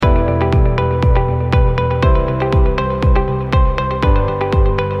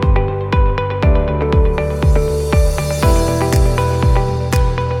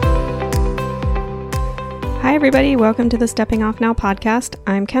everybody. Welcome to the Stepping Off Now podcast.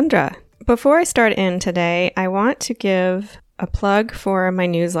 I'm Kendra. Before I start in today, I want to give a plug for my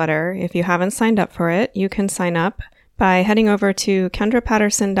newsletter. If you haven't signed up for it, you can sign up by heading over to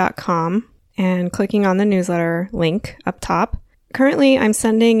kendrapatterson.com and clicking on the newsletter link up top. Currently, I'm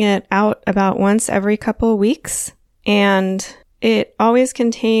sending it out about once every couple of weeks, and it always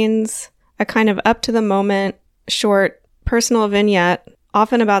contains a kind of up-to-the-moment, short, personal vignette,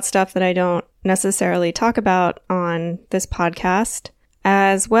 often about stuff that I don't necessarily talk about on this podcast,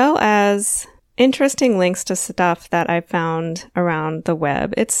 as well as interesting links to stuff that I've found around the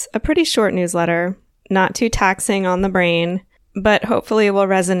web. It's a pretty short newsletter, not too taxing on the brain, but hopefully it will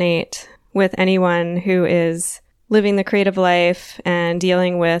resonate with anyone who is living the creative life and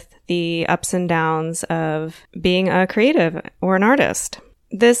dealing with the ups and downs of being a creative or an artist.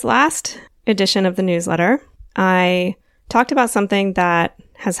 This last edition of the newsletter, I talked about something that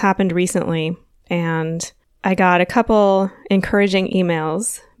has happened recently, and I got a couple encouraging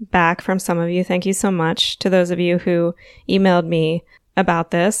emails back from some of you. Thank you so much to those of you who emailed me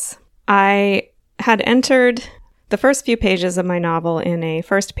about this. I had entered the first few pages of my novel in a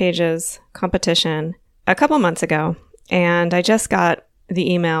first pages competition a couple months ago, and I just got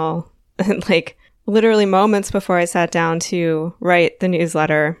the email like literally moments before I sat down to write the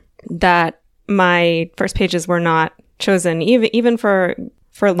newsletter that my first pages were not chosen even for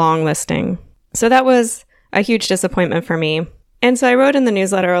long listing. So that was a huge disappointment for me. And so I wrote in the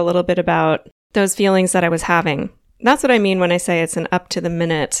newsletter a little bit about those feelings that I was having. That's what I mean when I say it's an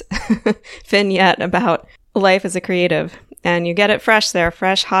up-to-the-minute vignette about life as a creative. And you get it fresh there,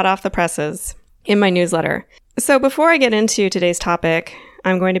 fresh, hot off the presses in my newsletter. So before I get into today's topic,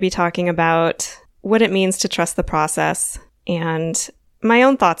 I'm going to be talking about what it means to trust the process and my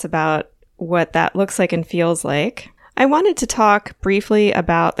own thoughts about what that looks like and feels like. I wanted to talk briefly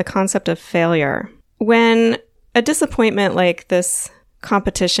about the concept of failure. When a disappointment like this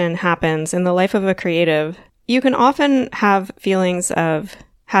competition happens in the life of a creative, you can often have feelings of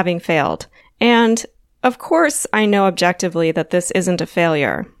having failed. And of course, I know objectively that this isn't a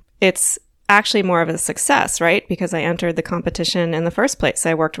failure. It's actually more of a success, right? Because I entered the competition in the first place.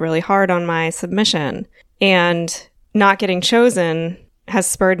 I worked really hard on my submission, and not getting chosen has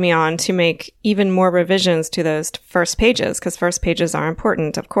spurred me on to make even more revisions to those first pages, because first pages are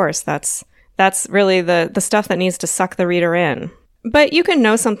important. Of course, that's really the stuff that needs to suck the reader in. But you can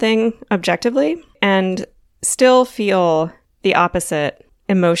know something objectively and still feel the opposite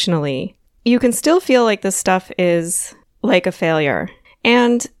emotionally. You can still feel like this stuff is like a failure.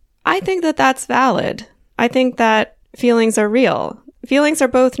 And I think that that's valid. I think that feelings are real. Feelings are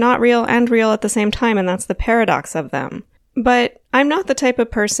both not real and real at the same time, and that's the paradox of them. But I'm not the type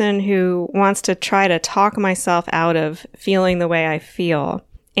of person who wants to try to talk myself out of feeling the way I feel.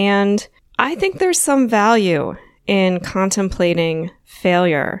 And I think there's some value in contemplating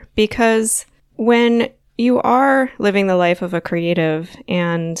failure, because when you are living the life of a creative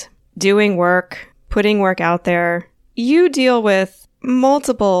and doing work, putting work out there, you deal with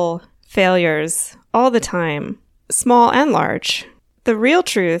multiple failures all the time, small and large. The real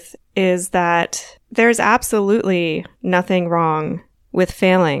truth is that there's absolutely nothing wrong with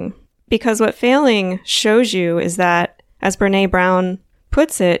failing, because what failing shows you is that, as Brené Brown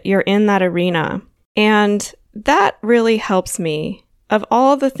puts it, you're in that arena. And that really helps me. Of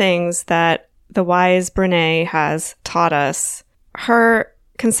all the things that the wise Brené has taught us, her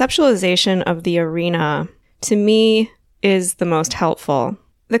conceptualization of the arena, to me, is the most helpful.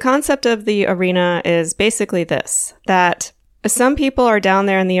 The concept of the arena is basically this, that some people are down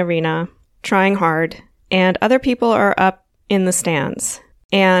there in the arena trying hard, and other people are up in the stands.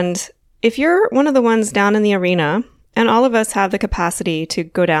 And if you're one of the ones down in the arena, and all of us have the capacity to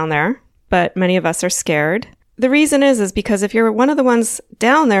go down there, but many of us are scared, the reason is because if you're one of the ones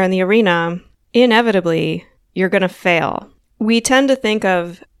down there in the arena, inevitably, you're going to fail. We tend to think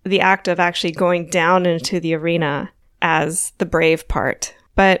of the act of actually going down into the arena as the brave part,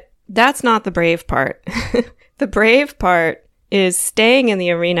 but that's not the brave part. The brave part is staying in the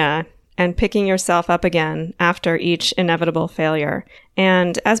arena and picking yourself up again after each inevitable failure.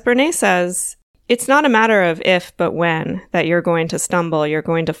 And as Brené says, it's not a matter of if, but when, that you're going to stumble, you're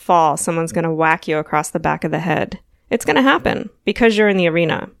going to fall, someone's going to whack you across the back of the head. It's going to happen because you're in the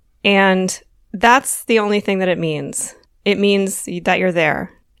arena. And that's the only thing that it means. It means that you're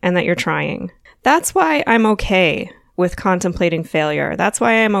there and that you're trying. That's why I'm okay with contemplating failure. That's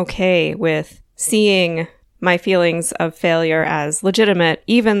why I'm okay with seeing my feelings of failure as legitimate,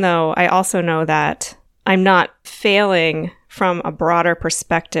 even though I also know that I'm not failing from a broader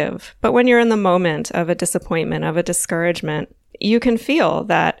perspective. But when you're in the moment of a disappointment, of a discouragement, you can feel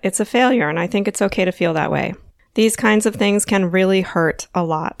that it's a failure, and I think it's okay to feel that way. these kinds of things can really hurt a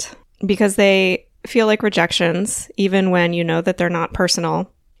lot because they feel like rejections, even when you know that they're not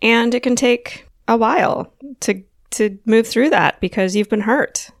personal. And it can take a while to move through that because you've been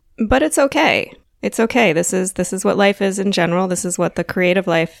hurt. But it's okay. It's okay. This is what life is in general. This is what the creative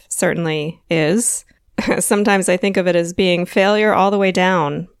life certainly is. Sometimes I think of it as being failure all the way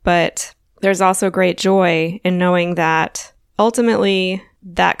down, but there's also great joy in knowing that ultimately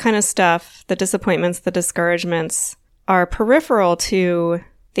that kind of stuff, the disappointments, the discouragements, are peripheral to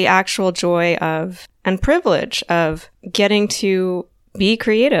the actual joy of and privilege of getting to be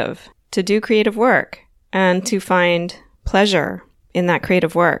creative, to do creative work, and to find pleasure in that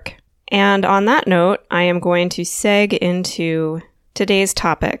creative work. And on that note, I am going to seg into today's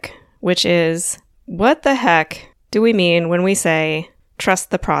topic, which is, what the heck do we mean when we say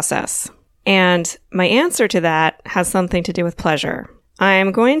trust the process? And my answer to that has something to do with pleasure.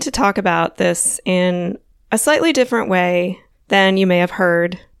 I'm going to talk about this in a slightly different way than you may have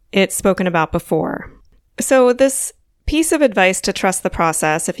heard it spoken about before. So this piece of advice to trust the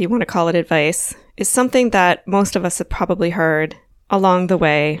process, if you want to call it advice, is something that most of us have probably heard along the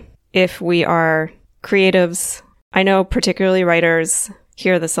way if we are creatives. I know particularly writers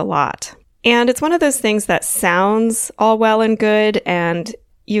hear this a lot. And it's one of those things that sounds all well and good, and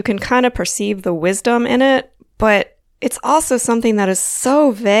you can kind of perceive the wisdom in it, but it's also something that is so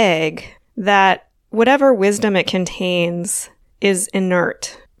vague that whatever wisdom it contains is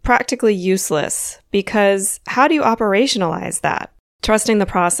inert, practically useless, because how do you operationalize that? Trusting the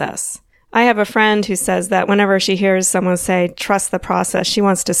process. I have a friend who says that whenever she hears someone say, trust the process, she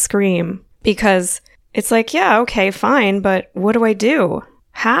wants to scream because it's like, yeah, okay, fine, but what do I do?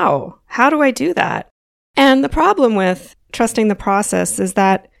 How? How do I do that? And the problem with trusting the process is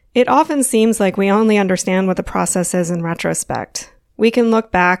that it often seems like we only understand what the process is in retrospect. We can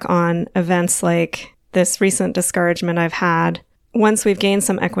look back on events like this recent discouragement I've had once we've gained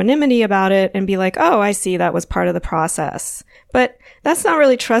some equanimity about it and be like, oh, I see that was part of the process. But that's not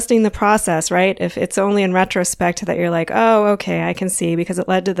really trusting the process, right? If it's only in retrospect that you're like, oh, okay, I can see because it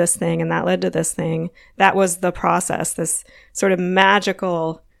led to this thing and that led to this thing. That was the process, this sort of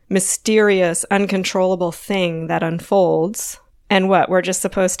magical, mysterious, uncontrollable thing that unfolds. And what, we're just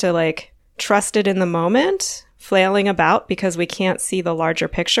supposed to like trust it in the moment, flailing about because we can't see the larger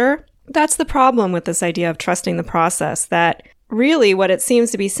picture? That's the problem with this idea of trusting the process, that really what it seems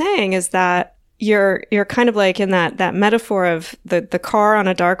to be saying is that you're kind of like in that metaphor of the car on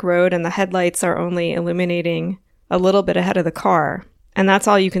a dark road and the headlights are only illuminating a little bit ahead of the car. And that's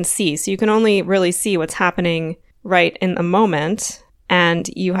all you can see. So you can only really see what's happening right in the moment. And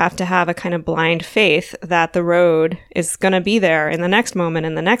you have to have a kind of blind faith that the road is going to be there in the next moment,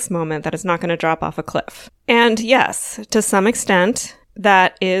 that it's not going to drop off a cliff. And yes, to some extent,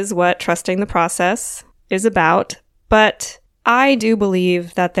 that is what trusting the process is about. But I do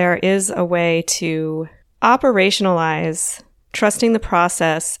believe that there is a way to operationalize trusting the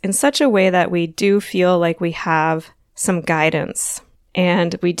process in such a way that we do feel like we have some guidance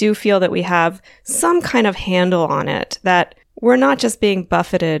and we do feel that we have some kind of handle on it, that we're not just being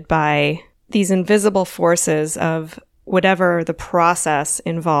buffeted by these invisible forces of whatever the process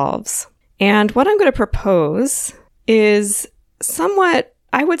involves. And what I'm going to propose is somewhat,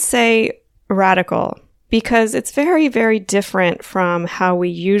 I would say, radical, because it's very, very different from how we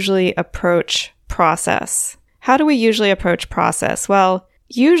usually approach process. How do we usually approach process? Well,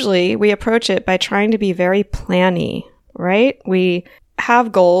 usually we approach it by trying to be very planny, right? We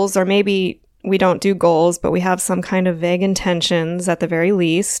have goals, or maybe we don't do goals, but we have some kind of vague intentions at the very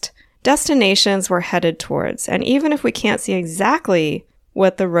least, destinations we're headed towards. And even if we can't see exactly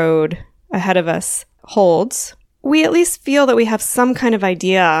what the road ahead of us holds, we at least feel that we have some kind of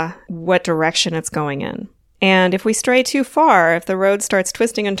idea what direction it's going in. And if we stray too far, if the road starts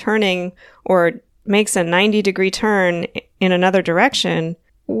twisting and turning or makes a 90-degree turn in another direction,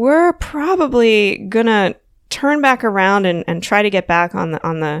 we're probably gonna turn back around and try to get back on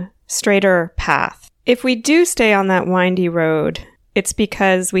the straighter path. If we do stay on that windy road, it's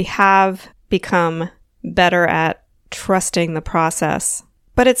because we have become better at trusting the process.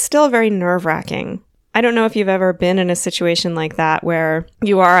 But it's still very nerve-wracking. I don't know if you've ever been in a situation like that where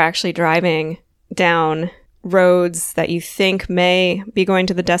you are actually driving down roads that you think may be going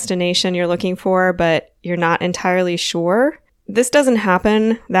to the destination you're looking for, but you're not entirely sure. This doesn't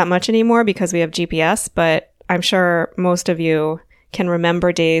happen that much anymore because we have GPS, but I'm sure most of you can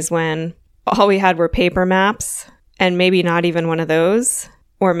remember days when all we had were paper maps, and maybe not even one of those,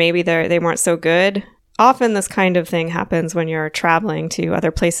 or maybe they weren't so good. Often this kind of thing happens when you're traveling to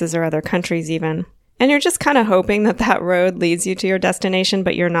other places or other countries even. And you're just kind of hoping that that road leads you to your destination,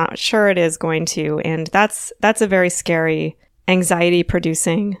 but you're not sure it is going to. And that's a very scary,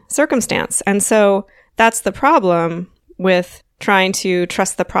 anxiety-producing circumstance. And so that's the problem with trying to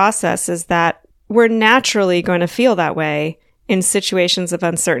trust the process, is that we're naturally going to feel that way in situations of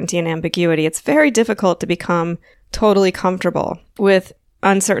uncertainty and ambiguity. It's very difficult to become totally comfortable with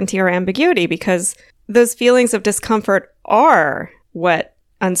uncertainty or ambiguity, because those feelings of discomfort are what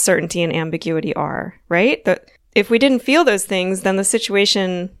uncertainty and ambiguity are, right? That if we didn't feel those things, then the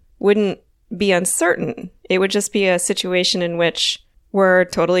situation wouldn't be uncertain. It would just be a situation in which we're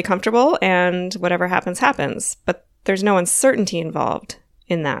totally comfortable and whatever happens, happens. But there's no uncertainty involved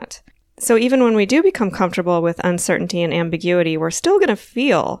in that. So even when we do become comfortable with uncertainty and ambiguity, we're still going to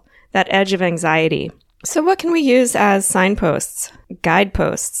feel that edge of anxiety. So what can we use as signposts,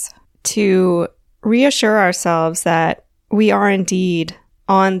 guideposts, to reassure ourselves that we are indeed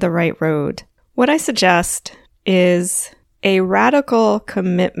on the right road? What I suggest is a radical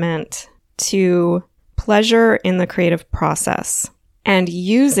commitment to pleasure in the creative process, and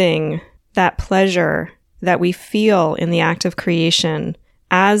using that pleasure that we feel in the act of creation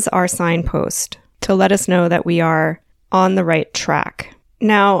as our signpost to let us know that we are on the right track.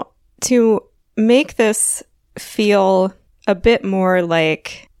 Now, to make this feel a bit more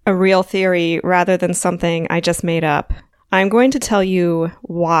like a real theory rather than something I just made up, I'm going to tell you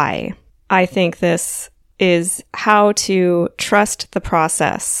why I think this is how to trust the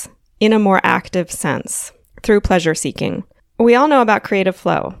process in a more active sense through pleasure seeking. We all know about creative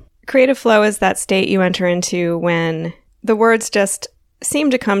flow. Creative flow is that state you enter into when the words just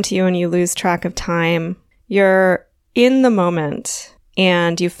seem to come to you and you lose track of time. You're in the moment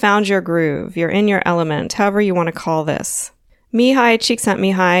and you've found your groove. You're in your element, however you want to call this. Mihai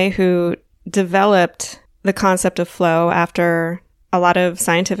Csikszentmihalyi, who developed the concept of flow after a lot of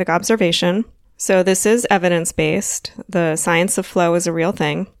scientific observation, so this is evidence-based, the science of flow is a real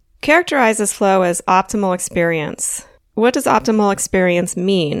thing, characterizes flow as optimal experience. What does optimal experience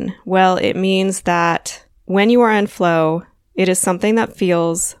mean? Well, it means that when you are in flow, it is something that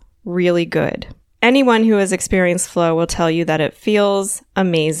feels really good. Anyone who has experienced flow will tell you that it feels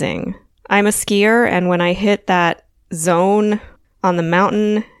amazing. I'm a skier, and when I hit that zone on the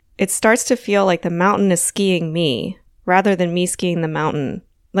mountain, it starts to feel like the mountain is skiing me rather than me skiing the mountain.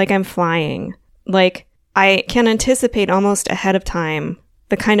 Like I'm flying. Like I can anticipate almost ahead of time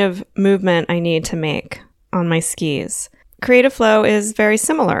the kind of movement I need to make on my skis. Creative flow is very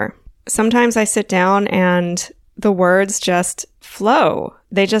similar. Sometimes I sit down and the words just flow.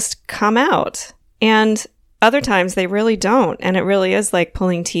 They just come out. And other times they really don't. And it really is like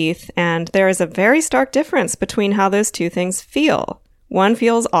pulling teeth. And there is a very stark difference between how those two things feel. One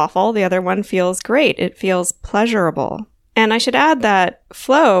feels awful. The other one feels great. It feels pleasurable. And I should add that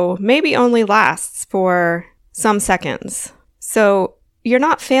flow maybe only lasts for some seconds. So you're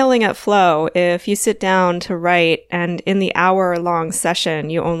not failing at flow if you sit down to write and in the hour-long session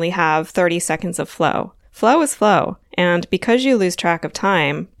you only have 30 seconds of flow. Flow is flow. And because you lose track of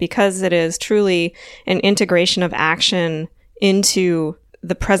time, because it is truly an integration of action into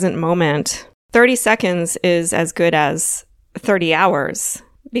the present moment, 30 seconds is as good as 30 hours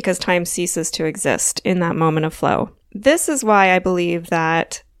because time ceases to exist in that moment of flow. This is why I believe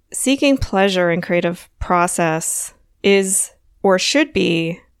that seeking pleasure in creative process is or should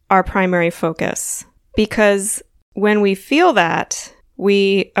be our primary focus. Because when we feel that,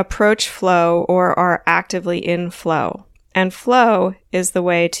 we approach flow or are actively in flow. And flow is the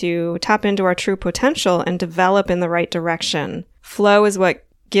way to tap into our true potential and develop in the right direction. Flow is what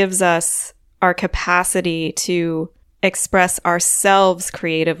gives us our capacity to express ourselves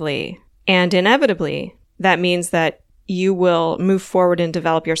creatively. And inevitably, that means that you will move forward and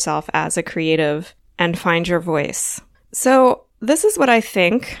develop yourself as a creative and find your voice. So this is what I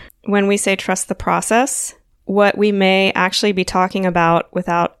think when we say trust the process. What we may actually be talking about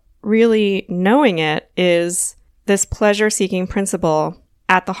without really knowing it is this pleasure-seeking principle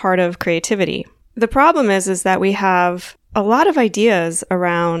at the heart of creativity. The problem is that we have a lot of ideas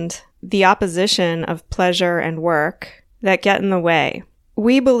around the opposition of pleasure and work that get in the way.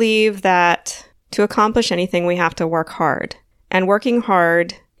 We believe that to accomplish anything, we have to work hard. And working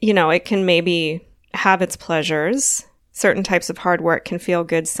hard, it can maybe have its pleasures. Certain types of hard work can feel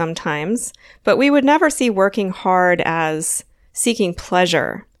good sometimes, but we would never see working hard as seeking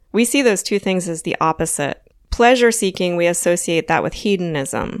pleasure. We see those two things as the opposite. Pleasure seeking, we associate that with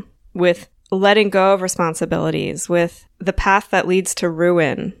hedonism, with letting go of responsibilities, with the path that leads to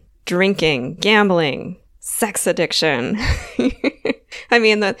ruin, drinking, gambling, sex addiction. I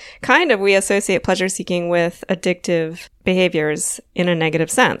mean, we associate pleasure seeking with addictive behaviors in a negative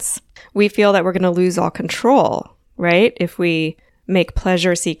sense. we feel that we're going to lose all control, right? If we make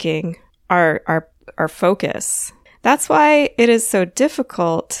pleasure seeking our focus. That's why it is so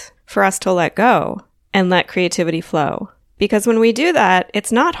difficult for us to let go and let creativity flow. Because when we do that,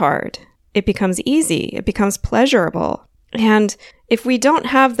 it's not hard. It becomes easy. It becomes pleasurable. And if we don't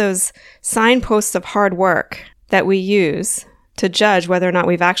have those signposts of hard work that we use to judge whether or not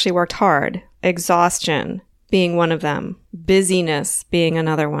we've actually worked hard, exhaustion being one of them, busyness being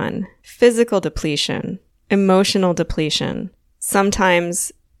another one, physical depletion, emotional depletion,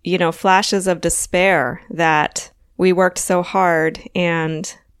 sometimes, flashes of despair that we worked so hard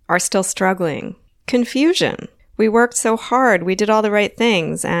and are still struggling, confusion. We worked so hard, we did all the right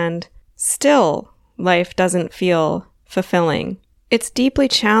things, and still life doesn't feel fulfilling. It's deeply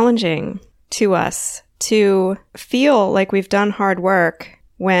challenging to us to feel like we've done hard work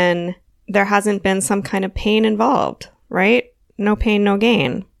when there hasn't been some kind of pain involved, right? No pain, no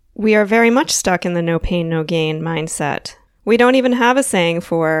gain. We are very much stuck in the no pain, no gain mindset. We don't even have a saying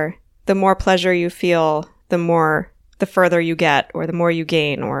for the more pleasure you feel, the further you get, or the more you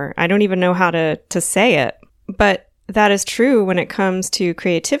gain, or I don't even know how to say it. But that is true when it comes to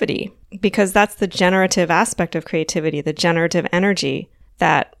creativity, because that's the generative aspect of creativity, the generative energy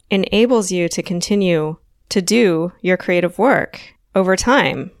that enables you to continue to do your creative work over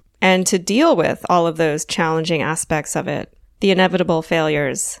time and to deal with all of those challenging aspects of it, the inevitable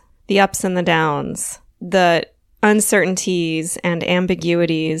failures, the ups and the downs, the uncertainties and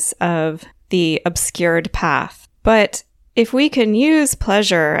ambiguities of the obscured path. But if we can use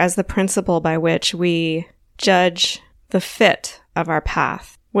pleasure as the principle by which we judge the fit of our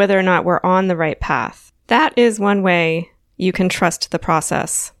path, whether or not we're on the right path, that is one way you can trust the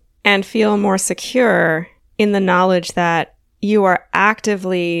process and feel more secure in the knowledge that you are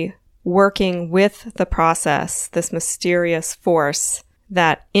actively working with the process, this mysterious force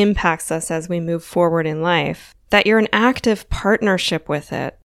that impacts us as we move forward in life, that you're in active partnership with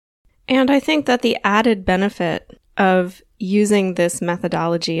it. And I think that the added benefit of using this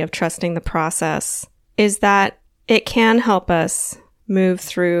methodology of trusting the process is that it can help us move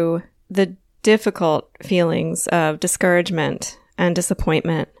through the difficult feelings of discouragement and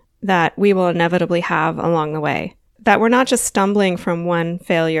disappointment that we will inevitably have along the way. That we're not just stumbling from one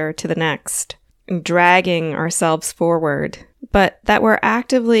failure to the next, dragging ourselves forward, but that we're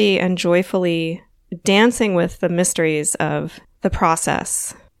actively and joyfully dancing with the mysteries of the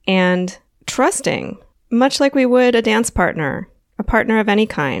process and trusting, much like we would a dance partner, a partner of any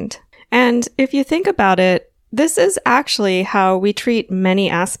kind. And if you think about it, this is actually how we treat many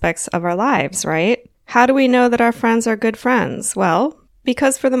aspects of our lives, right? How do we know that our friends are good friends? Well,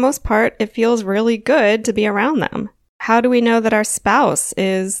 because for the most part, it feels really good to be around them. How do we know that our spouse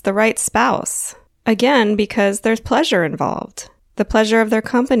is the right spouse? Again, because there's pleasure involved. The pleasure of their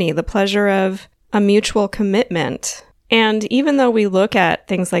company, the pleasure of a mutual commitment. And even though we look at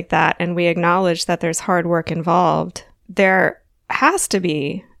things like that and we acknowledge that there's hard work involved, there has to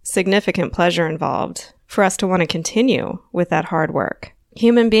be significant pleasure involved for us to want to continue with that hard work.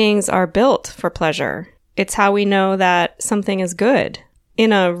 Human beings are built for pleasure. It's how we know that something is good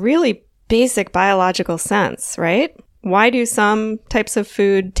in a really basic biological sense, right? Why do some types of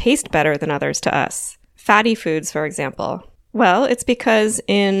food taste better than others to us? Fatty foods, for example. Well, it's because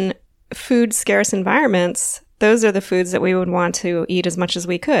in food scarce environments, those are the foods that we would want to eat as much as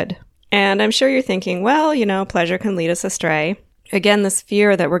we could. And I'm sure you're thinking, well, pleasure can lead us astray. Again, this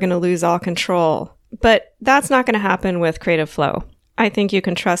fear that we're going to lose all control. But that's not going to happen with creative flow. I think you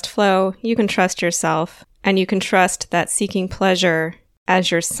can trust flow, you can trust yourself, and you can trust that seeking pleasure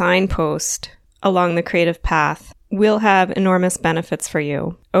as your signpost along the creative path will have enormous benefits for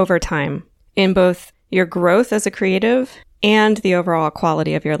you over time in both your growth as a creative and the overall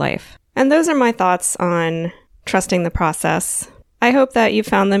quality of your life. And those are my thoughts on trusting the process. I hope that you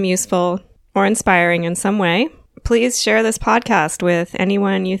found them useful or inspiring in some way. Please share this podcast with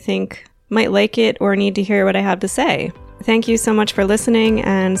anyone you think might like it or need to hear what I have to say. Thank you so much for listening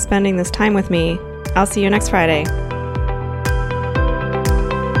and spending this time with me. I'll see you next Friday.